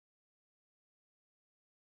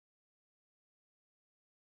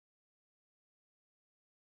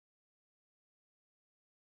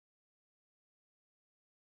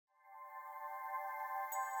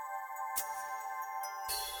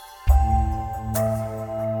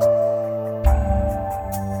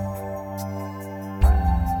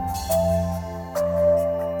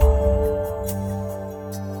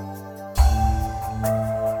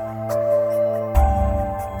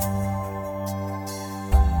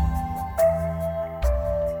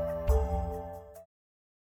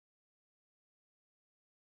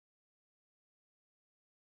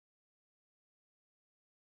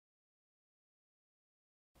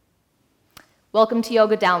Welcome to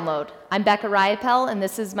Yoga Download. I'm Becca Riapel, and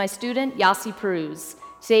this is my student, Yasi Peruz.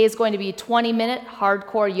 Today is going to be a 20-minute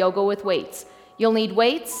hardcore yoga with weights. You'll need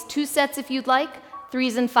weights, 2 sets if you'd like,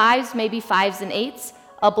 3s and 5s, maybe 5s and 8s,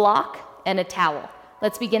 a block, and a towel.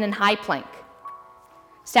 Let's begin in high plank.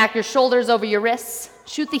 Stack your shoulders over your wrists,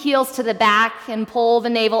 shoot the heels to the back, and pull the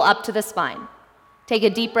navel up to the spine. Take a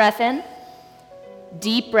deep breath in,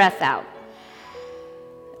 deep breath out.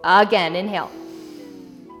 Again, inhale.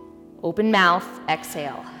 Open mouth,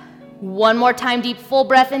 exhale. One more time, deep full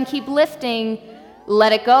breath in, keep lifting.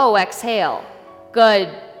 Let it go, exhale. Good,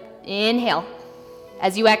 inhale.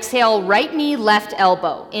 As you exhale, right knee, left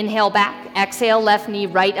elbow. Inhale back, exhale, left knee,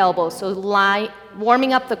 right elbow. So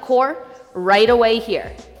warming up the core right away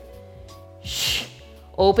here.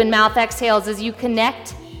 Open mouth exhales as you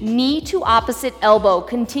connect knee to opposite elbow.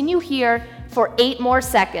 Continue here for 8 more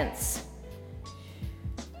seconds.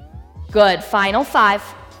 Good, final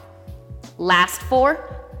 5. Last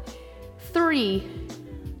 4, 3,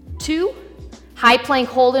 2, high plank,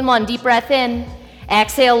 hold in 1, deep breath in.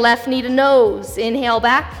 Exhale, left knee to nose. Inhale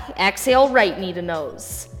back, exhale, right knee to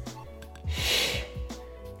nose.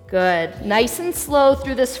 Good, nice and slow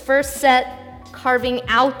through this first set, carving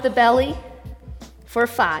out the belly for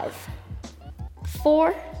 5,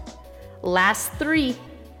 4, last 3,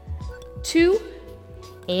 2,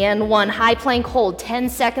 and 1. High plank hold, 10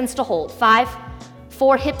 seconds to hold. 5,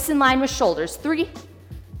 4, hips in line with shoulders. 3,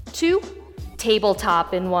 2,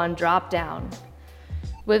 tabletop in 1, drop down.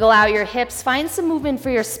 Wiggle out your hips, find some movement for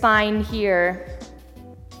your spine here.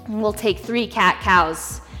 And we'll take 3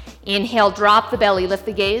 cat-cows. Inhale, drop the belly, lift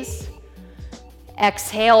the gaze.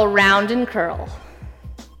 Exhale, round and curl.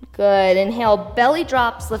 Good, inhale, belly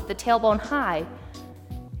drops, lift the tailbone high.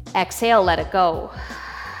 Exhale, let it go.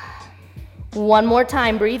 One more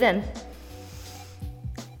time, breathe in.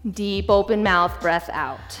 Deep open mouth, breath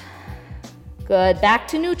out. Good, back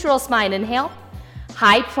to neutral spine, inhale.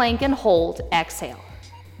 High plank and hold, exhale.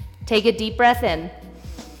 Take a deep breath in.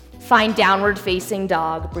 Find downward facing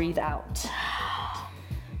dog, breathe out.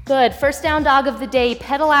 Good, first down dog of the day,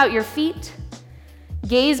 pedal out your feet.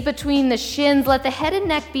 Gaze between the shins, let the head and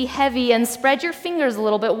neck be heavy and spread your fingers a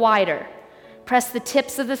little bit wider. Press the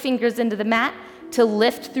tips of the fingers into the mat to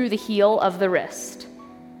lift through the heel of the wrist.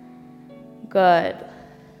 Good.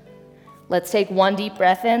 Let's take 1 deep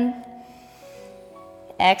breath in.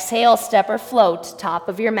 Exhale, step or float, top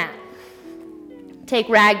of your mat. Take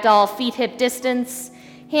ragdoll, feet hip distance,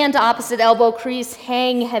 hand to opposite elbow crease,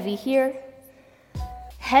 hang heavy here.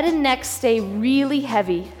 Head and neck stay really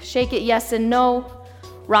heavy. Shake it yes and no.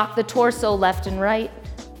 Rock the torso left and right.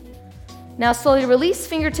 Now slowly release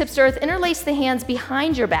fingertips to earth, interlace the hands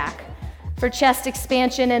behind your back for chest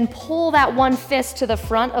expansion and pull that one fist to the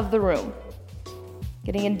front of the room.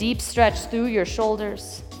 Getting a deep stretch through your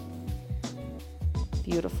shoulders.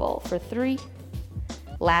 Beautiful. For 3,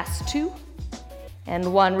 last 2,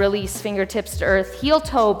 and 1. Release fingertips to earth, heel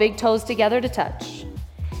toe, big toes together to touch.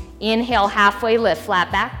 Inhale, halfway lift,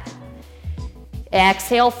 flat back.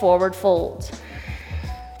 Exhale, forward fold.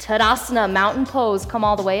 Tadasana, mountain pose, come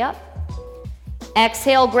all the way up.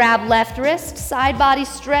 Exhale, grab left wrist, side body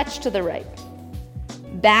stretch to the right.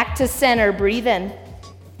 Back to center, breathe in.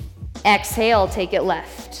 Exhale, take it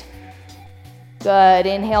left. Good,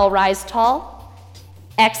 inhale, rise tall.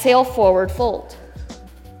 Exhale, forward fold.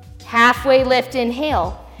 Halfway lift,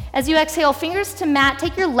 inhale. As you exhale, fingers to mat,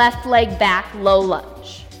 take your left leg back, low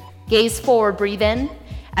lunge. Gaze forward, breathe in.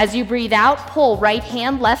 As you breathe out, pull right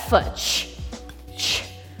hand, left foot.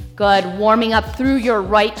 Good, warming up through your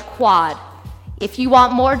right quad. If you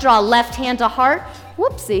want more, draw left hand to heart,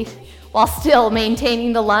 whoopsie, while still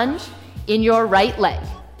maintaining the lunge in your right leg.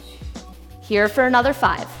 Here for another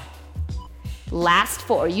 5. Last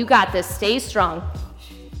 4, you got this, stay strong.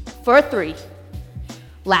 For 3,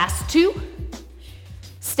 last 2,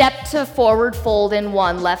 step to forward fold in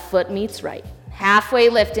 1, left foot meets right. Halfway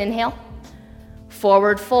lift, inhale,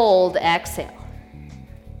 forward fold, exhale.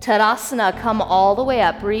 Tadasana, come all the way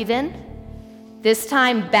up, breathe in. This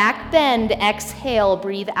time, back bend, exhale,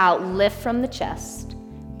 breathe out, lift from the chest.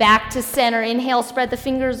 Back to center, inhale, spread the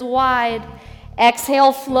fingers wide.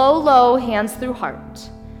 Exhale, flow low, hands through heart.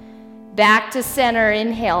 Back to center,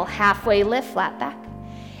 inhale, halfway lift, flat back.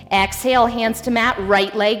 Exhale, hands to mat,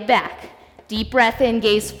 right leg back. Deep breath in,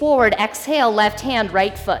 gaze forward. Exhale, left hand,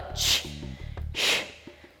 right foot.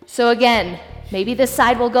 So again, maybe this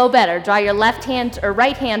side will go better. Draw your left hand, or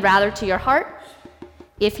right hand rather, to your heart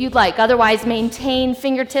if you'd like. Otherwise, maintain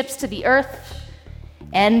fingertips to the earth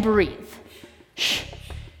and breathe.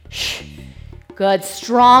 Good,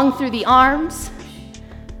 strong through the arms.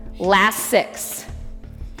 Last 6.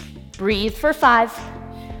 Breathe for 5,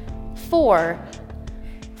 4,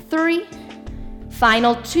 3,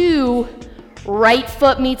 final 2, right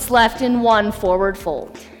foot meets left in 1, forward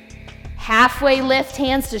fold. Halfway lift,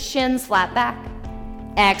 hands to shins, flat back.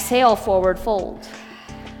 Exhale, forward fold.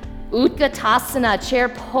 Utkatasana, chair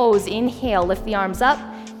pose. Inhale, lift the arms up.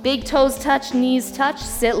 Big toes touch, knees touch,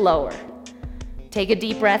 sit lower. Take a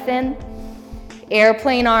deep breath in.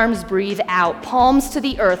 Airplane arms, breathe out. Palms to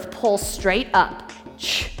the earth, pull straight up.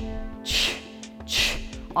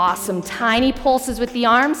 Awesome, tiny pulses with the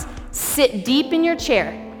arms. Sit deep in your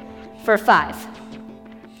chair for 5,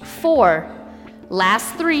 4,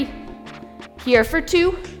 last 3, here for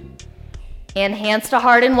 2, and hands to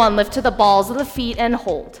heart in 1. Lift to the balls of the feet and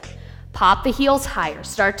hold. Pop the heels higher,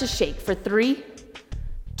 start to shake for 3,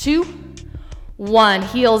 2, 1.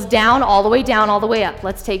 Heels down, all the way up.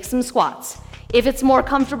 Let's take some squats. If it's more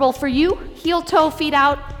comfortable for you, heel toe, feet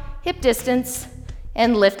out, hip distance,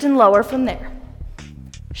 and lift and lower from there.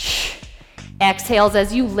 Exhales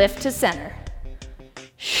as you lift to center.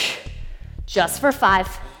 Just for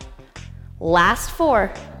 5. Last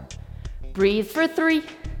 4. Breathe for 3,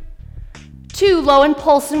 2, low and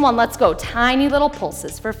pulse in 1. Let's go. Tiny little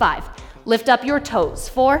pulses for 5. Lift up your toes.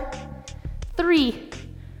 4, 3,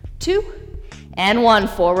 2, and 1.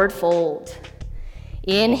 Forward fold.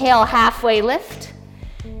 Inhale, halfway lift.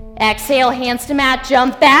 Exhale, hands to mat,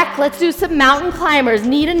 jump back. Let's do some mountain climbers.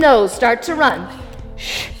 Knee to nose, start to run.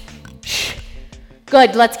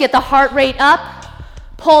 Good, let's get the heart rate up.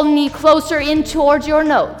 Pull knee closer in towards your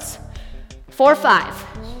nose. 4, 5,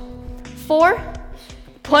 4,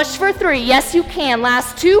 push for 3. Yes, you can.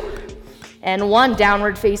 Last 2, and 1,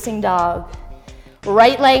 downward facing dog.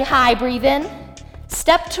 Right leg high, breathe in.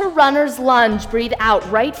 Step to runner's lunge, breathe out.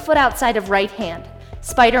 Right foot outside of right hand.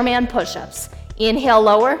 Spider-Man push-ups. Inhale,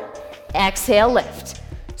 lower. Exhale, lift.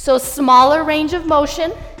 So smaller range of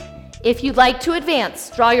motion. If you'd like to advance,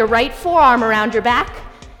 draw your right forearm around your back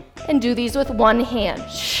and do these with one hand.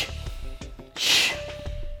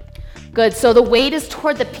 Good, so the weight is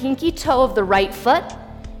toward the pinky toe of the right foot.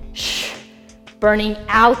 Burning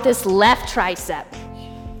out this left tricep.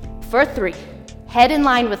 For 3, head in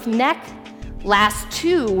line with neck. Last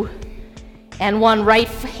 2, and 1, right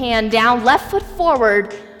hand down, left foot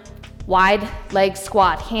forward. Wide leg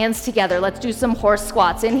squat, hands together. Let's do some horse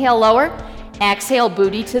squats. Inhale, lower. Exhale,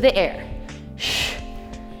 booty to the air.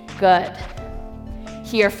 Good.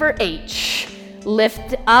 Here for 8.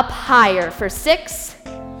 Lift up higher for 6,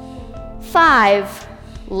 5,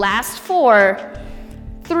 last 4,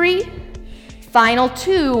 3, final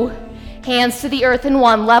 2, hands to the earth in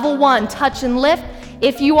 1. Level 1, touch and lift.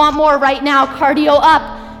 If you want more right now, cardio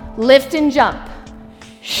up, lift and jump.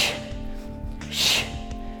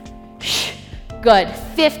 Good,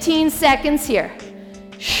 15 seconds here.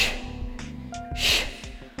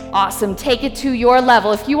 Awesome, take it to your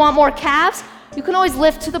level. If you want more calves, you can always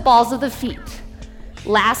lift to the balls of the feet.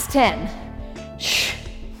 Last 10.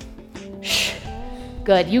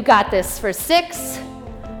 Good, you got this for 6,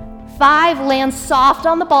 5, land soft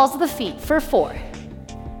on the balls of the feet for 4,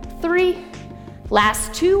 3,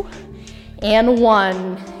 last 2, and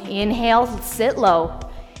 1. Inhale, sit low.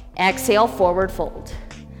 Exhale, forward fold.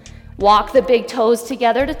 Walk the big toes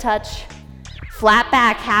together to touch. Flat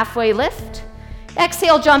back, halfway lift.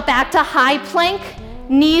 Exhale, jump back to high plank.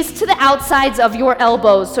 Knees to the outsides of your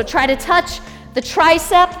elbows. So try to touch the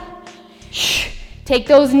tricep. Take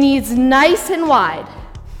those knees nice and wide.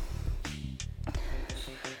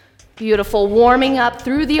 Beautiful, warming up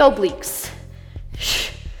through the obliques.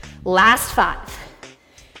 Last 5,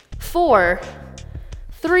 4,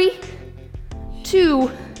 3,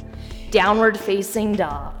 2, downward facing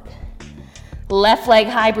dog. Left leg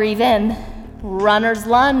high, breathe in. Runner's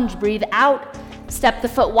lunge, breathe out. Step the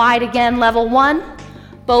foot wide again, level 1.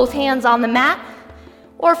 Both hands on the mat.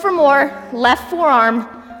 Or for more, left forearm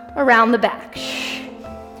around the back.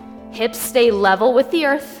 Hips stay level with the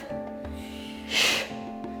earth.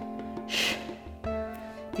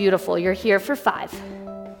 Beautiful, you're here for 5,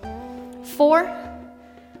 4,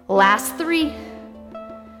 last 3,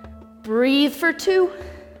 breathe for 2,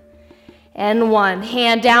 and 1.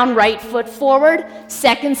 Hand down, right foot forward,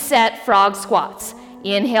 second set, frog squats.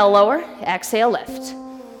 Inhale, lower, exhale, lift.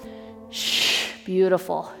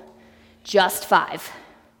 Beautiful, just 5.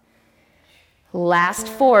 Last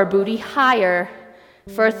 4, booty higher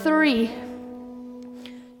for 3,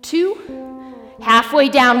 2, halfway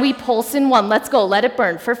down, we pulse in 1. Let's go, let it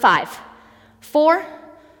burn for 5, 4,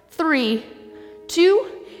 3, 2,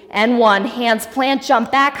 and 1. Hands plant,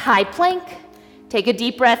 jump back, high plank. Take a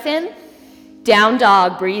deep breath in. Down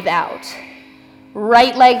dog, breathe out.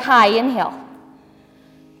 Right leg high, inhale.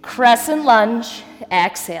 Crescent lunge,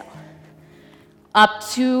 exhale.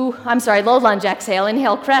 Low lunge, exhale.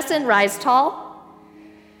 Inhale, crescent, rise tall.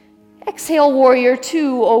 Exhale, warrior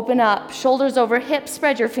two, open up. Shoulders over hips,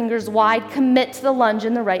 spread your fingers wide. Commit to the lunge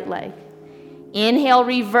in the right leg. Inhale,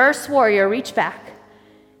 reverse warrior, reach back.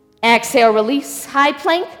 Exhale, release, high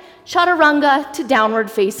plank, chaturanga to downward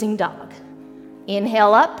facing dog.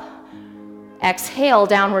 Inhale up, exhale,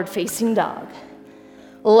 downward facing dog.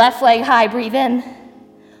 Left leg high, breathe in.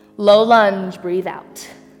 Low lunge, breathe out.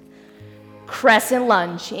 Crescent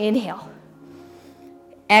lunge, inhale.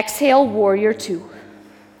 Exhale, warrior two.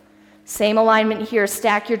 Same alignment here,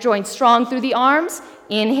 stack your joints strong through the arms.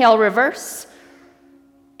 Inhale, reverse.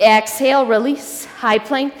 Exhale, release, high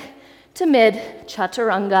plank to mid,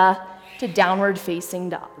 chaturanga to downward facing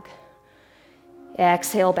dog.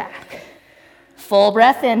 Exhale back. Full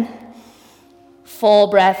breath in, full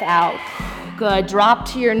breath out. Good, drop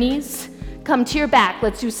to your knees, come to your back.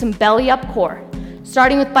 Let's do some belly up core.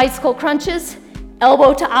 Starting with bicycle crunches,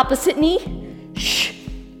 elbow to opposite knee. Shh,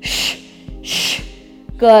 shh, shh.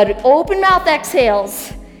 Good, open mouth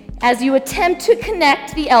exhales as you attempt to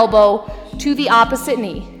connect the elbow to the opposite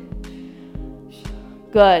knee.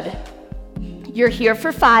 Good. You're here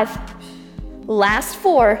for 5. Last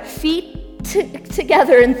 4, feet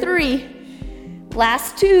together in 3.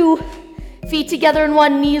 Last 2, feet together in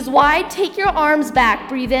 1, knees wide. Take your arms back,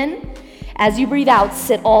 breathe in. As you breathe out,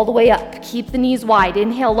 sit all the way up. Keep the knees wide.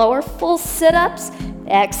 Inhale, lower, full sit-ups.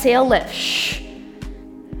 Exhale, lift. Shh.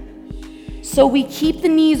 So we keep the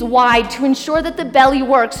knees wide to ensure that the belly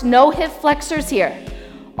works. No hip flexors here.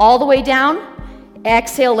 All the way down.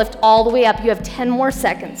 Exhale, lift all the way up. You have 10 more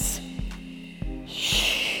seconds.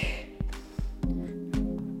 Shh.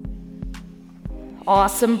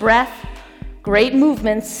 Awesome breath. Great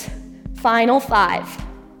movements. Final 5.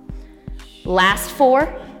 Last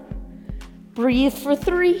 4. Breathe for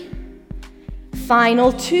 3.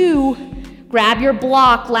 Final 2. Grab your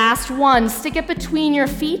block. Last 1. Stick it between your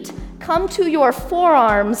feet. Come to your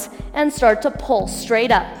forearms and start to pull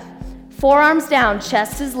straight up. Forearms down,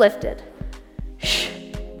 chest is lifted.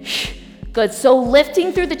 Good, so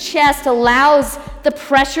lifting through the chest allows the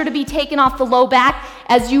pressure to be taken off the low back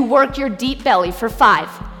as you work your deep belly for 5.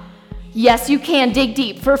 Yes, you can dig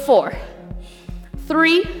deep for 4.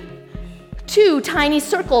 3, 2, tiny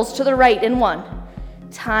circles to the right in 1.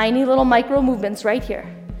 Tiny little micro movements right here.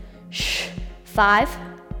 5,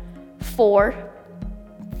 4,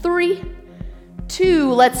 3,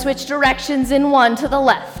 2, let's switch directions in 1 to the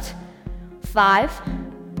left. 5,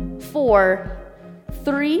 4,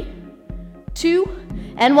 3, 2,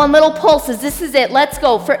 and 1 little pulses. This is it. Let's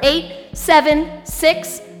go for 8, 7,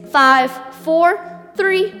 6, 5, 4,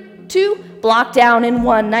 3, 2. Block down in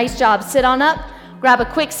 1. Nice job. Sit on up. Grab a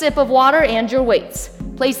quick sip of water and your weights.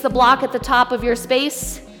 Place the block at the top of your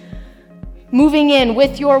space. Moving in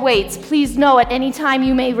with your weights. Please know at any time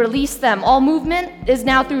you may release them. All movement is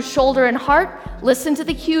now through shoulder and heart. Listen to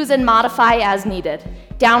the cues and modify as needed.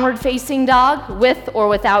 Downward facing dog with or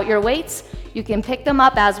without your weights. You can pick them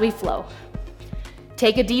up as we flow.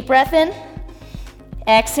 Take a deep breath in.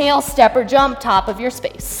 Exhale, step or jump, top of your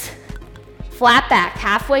space. Flat back,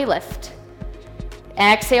 halfway lift.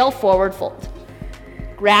 Exhale, forward fold.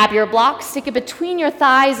 Grab your block, stick it between your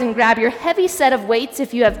thighs, and grab your heavy set of weights,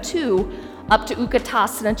 if you have 2, up to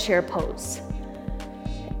Utkatasana chair pose.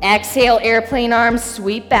 Exhale, airplane arms,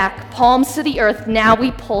 sweep back, palms to the earth. Now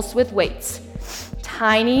we pulse with weights.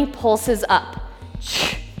 Tiny pulses up.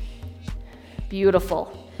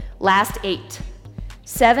 Beautiful. Last 8,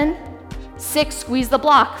 7, 6, squeeze the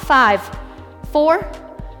block. 5, 4,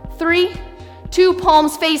 3, 2,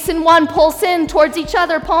 palms face in 1, pulse in towards each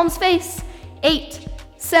other, palms face. 8,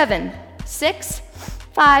 7, 6,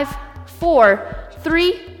 5, 4,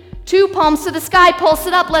 3, 2, palms to the sky, pulse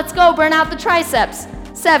it up, let's go, burn out the triceps.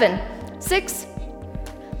 7, 6,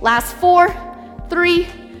 last 4, 3,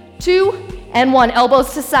 2, and 1.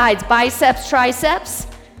 Elbows to sides, biceps, triceps.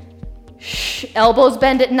 Elbows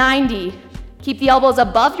bend at 90. Keep the elbows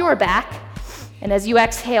above your back, and as you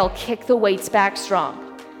exhale, kick the weights back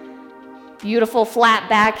strong. Beautiful flat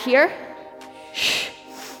back here.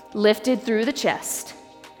 Lifted through the chest.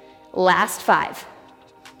 Last 5,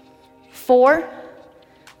 4,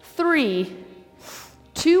 3,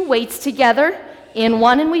 2, weights together in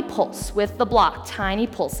 1, and we pulse with the block, tiny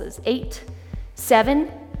pulses. 8,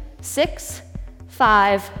 7, 6,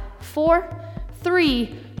 5, 4,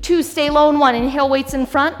 3, 2, stay low in 1. Inhale, weights in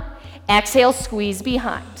front. Exhale, squeeze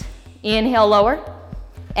behind. Inhale, lower.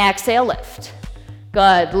 Exhale, lift.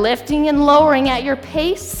 Good, lifting and lowering at your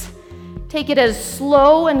pace. Take it as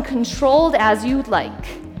slow and controlled as you'd like.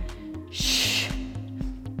 Shh.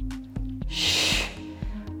 Shh.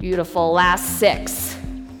 Beautiful, last 6,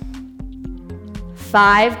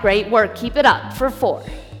 5, great work, keep it up for 4,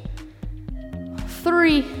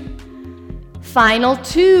 3, final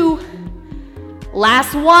 2,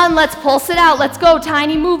 last 1, let's pulse it out, let's go,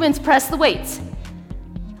 tiny movements, press the weights.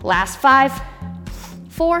 Last 5,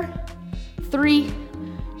 4, 3,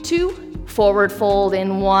 2, forward fold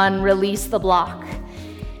in 1, release the block.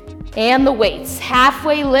 And the weights,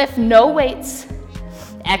 halfway lift, no weights.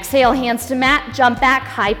 Exhale, hands to mat, jump back,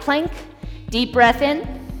 high plank. Deep breath in,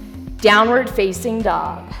 downward facing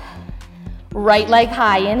dog. Right leg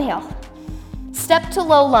high, inhale. Step to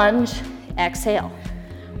low lunge, exhale.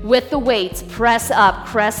 With the weights, press up,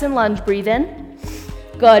 crescent lunge, breathe in.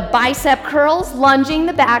 Good, bicep curls, lunging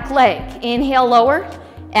the back leg. Inhale, lower,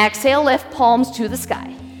 exhale, lift, palms to the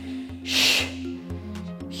sky. Shh.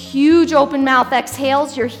 Huge open mouth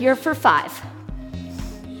exhales, you're here for 5.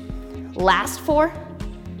 Last 4,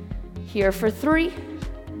 here for 3.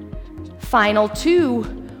 Final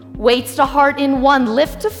 2, weights to heart in 1,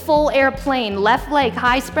 lift to full airplane, left leg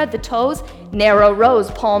high, spread the toes, narrow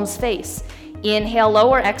rows, palms face. Inhale,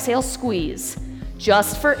 lower, exhale, squeeze.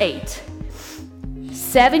 Just for 8.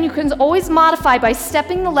 7, you can always modify by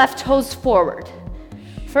stepping the left toes forward.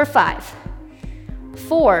 For 5,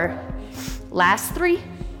 4, last 3,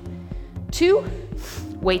 2,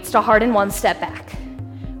 weights to heart in 1, step back.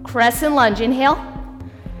 Crescent lunge, inhale.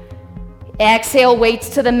 Exhale, weights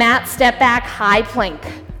to the mat, step back, high plank.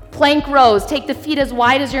 Plank rows, take the feet as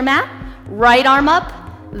wide as your mat, right arm up,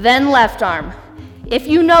 then left arm. If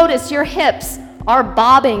you notice your hips are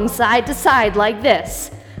bobbing side to side like this,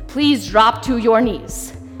 please drop to your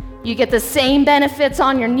knees. You get the same benefits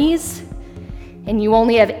on your knees, and you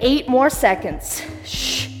only have 8 more seconds.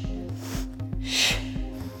 Shh. Shh.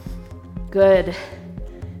 Good.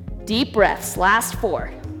 Deep breaths, last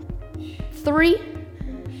 4, 3,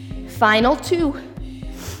 final 2,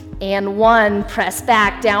 and 1. Press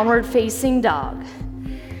back, downward facing dog.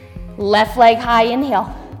 Left leg high,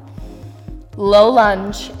 inhale. Low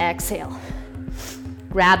lunge, exhale.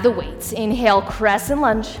 Grab the weights. Inhale, crescent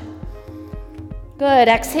lunge. Good.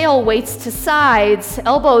 Exhale, weights to sides,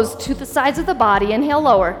 elbows to the sides of the body. Inhale,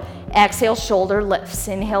 lower. Exhale, shoulder lifts.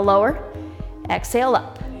 Inhale, lower. Exhale,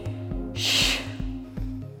 up. Shh.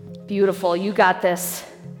 Beautiful. You got this.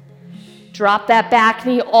 Drop that back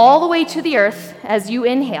knee all the way to the earth as you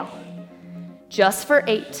inhale. Just for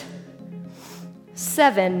 8,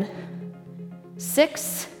 7,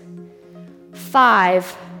 6,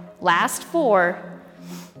 5, last 4,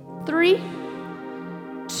 3,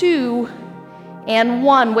 2, and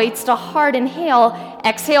 1. Weights to heart, inhale.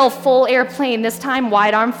 Exhale, full airplane, this time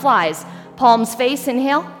wide arm flies. Palms face,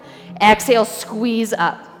 inhale. Exhale, squeeze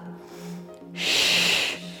up.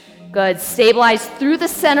 Shh. Good, stabilize through the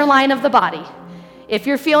center line of the body. If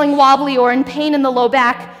you're feeling wobbly or in pain in the low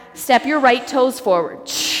back, step your right toes forward.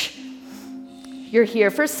 Shh. You're here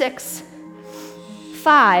for 6,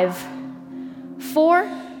 5, 4,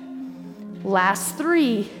 last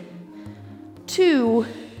 3, 2,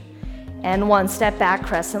 and 1. Step back,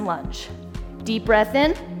 crescent lunge. Deep breath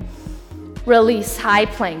in, release, high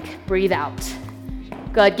plank, breathe out.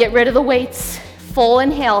 Good, get rid of the weights, full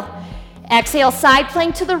inhale. Exhale, side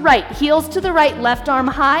plank to the right, heels to the right, left arm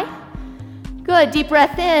high. Good, deep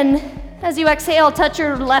breath in. As you exhale, touch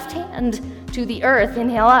your left hand to the earth,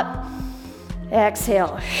 inhale up.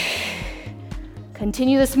 Exhale.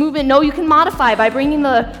 Continue this movement. Know you can modify by bringing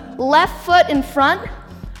the left foot in front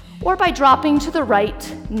or by dropping to the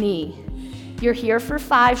right knee. You're here for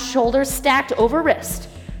 5, shoulders stacked over wrist.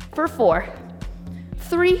 For 4,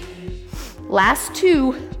 3, last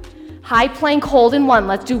 2, high plank, hold in 1.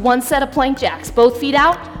 Let's do 1 set of plank jacks. Both feet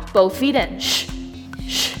out, both feet in. Shh,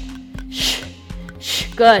 shh, shh,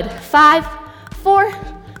 shh. Good. 5, 4,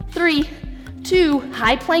 3, 2,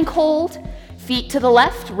 high plank, hold. Feet to the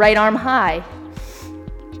left, right arm high.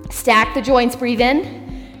 Stack the joints, breathe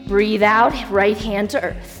in, breathe out, right hand to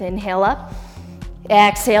earth. Inhale up,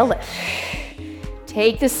 exhale, lift.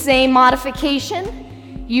 Take the same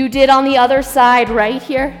modification you did on the other side right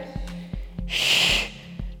here.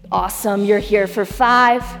 Awesome, you're here for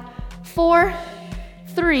 5, 4,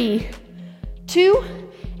 3, 2,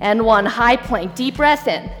 and 1. High plank, deep breath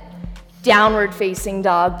in. Downward facing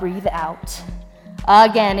dog, breathe out.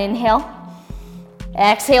 Again, inhale.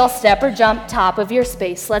 Exhale, step or jump, top of your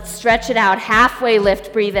space. Let's stretch it out. Halfway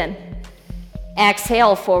lift, breathe in.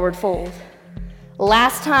 Exhale, forward fold.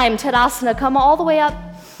 Last time, Tadasana, come all the way up.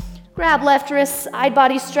 Grab left wrist, side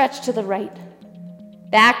body stretch to the right.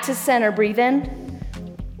 Back to center, breathe in.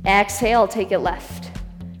 Exhale, take it left.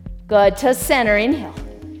 Good, to center, inhale.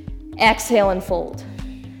 Exhale and fold.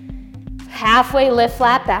 Halfway lift,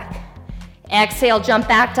 flat back. Exhale, jump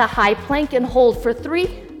back to high plank and hold for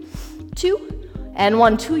 3, 2, and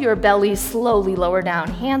 1 to your belly. Slowly lower down,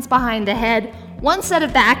 hands behind the head. 1 set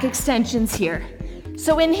of back extensions here.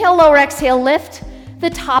 So inhale, lower, exhale, lift. The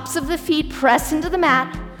tops of the feet press into the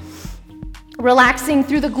mat. Relaxing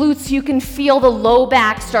through the glutes, you can feel the low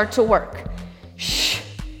back start to work. Shh.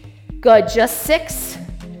 Good, just 6,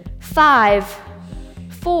 5,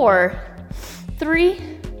 4, 3,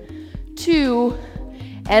 2,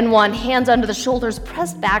 and 1. Hands under the shoulders,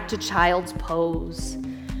 press back to child's pose.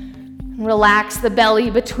 Relax the belly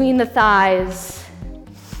between the thighs.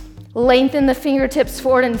 Lengthen the fingertips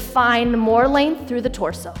forward and find more length through the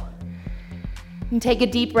torso. And take a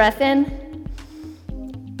deep breath in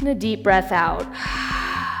and a deep breath out.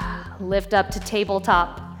 Lift up to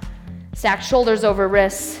tabletop. Stack shoulders over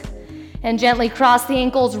wrists and gently cross the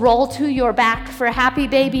ankles. Roll to your back for happy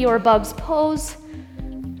baby or bug's pose.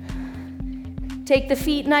 Take the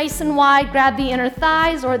feet nice and wide. Grab the inner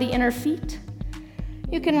thighs or the inner feet.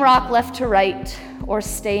 You can rock left to right or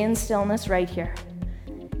stay in stillness right here.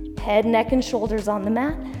 Head, neck, and shoulders on the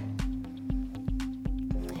mat.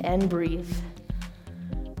 And breathe.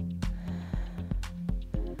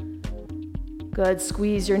 Good,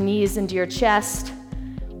 squeeze your knees into your chest.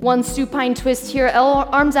 1 supine twist here,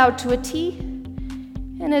 arms out to a T.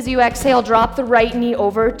 And as you exhale, drop the right knee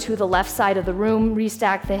over to the left side of the room,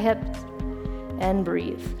 restack the hips, and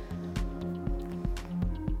breathe.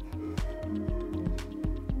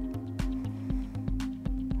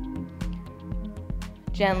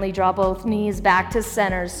 Gently draw both knees back to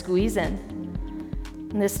center, squeeze in.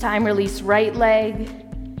 And this time release right leg,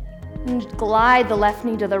 and glide the left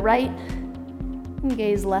knee to the right, and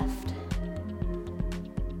gaze left.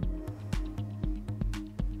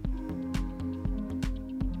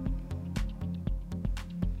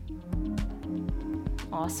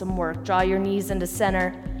 Awesome work. Draw your knees into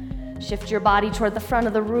center. Shift your body toward the front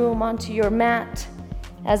of the room onto your mat.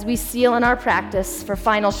 As we seal in our practice for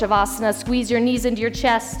final Shavasana, squeeze your knees into your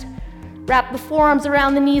chest. Wrap the forearms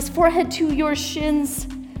around the knees, forehead to your shins,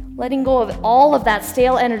 letting go of all of that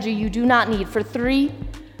stale energy you do not need. For 3,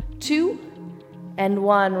 2, and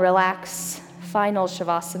 1, relax. Final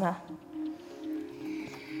Shavasana.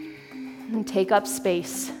 And take up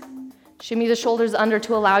space. Shimmy the shoulders under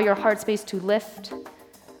to allow your heart space to lift.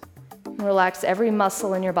 And relax every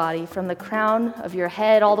muscle in your body from the crown of your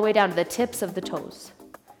head all the way down to the tips of the toes.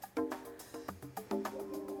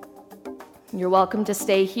 You're welcome to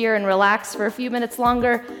stay here and relax for a few minutes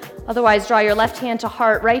longer. Otherwise, draw your left hand to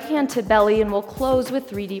heart, right hand to belly, and we'll close with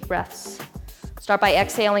 3 deep breaths. Start by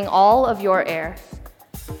exhaling all of your air.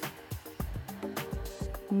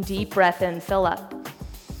 Deep breath in, fill up.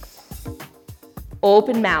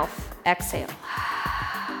 Open mouth, exhale.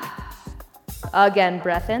 Again,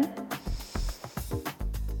 breath in.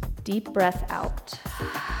 Deep breath out.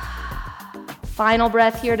 Final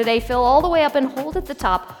breath here today. Fill all the way up and hold at the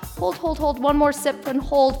top. Hold, hold, hold. 1 more sip and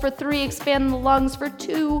hold. For 3, expand the lungs. For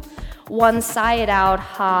 2, 1, sigh it out.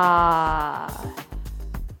 Ha.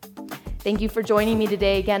 Thank you for joining me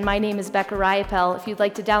today. Again, my name is Becca Riopel. If you'd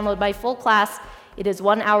like to download my full class, it is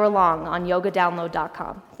 1 hour long on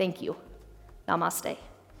yogadownload.com. Thank you. Namaste.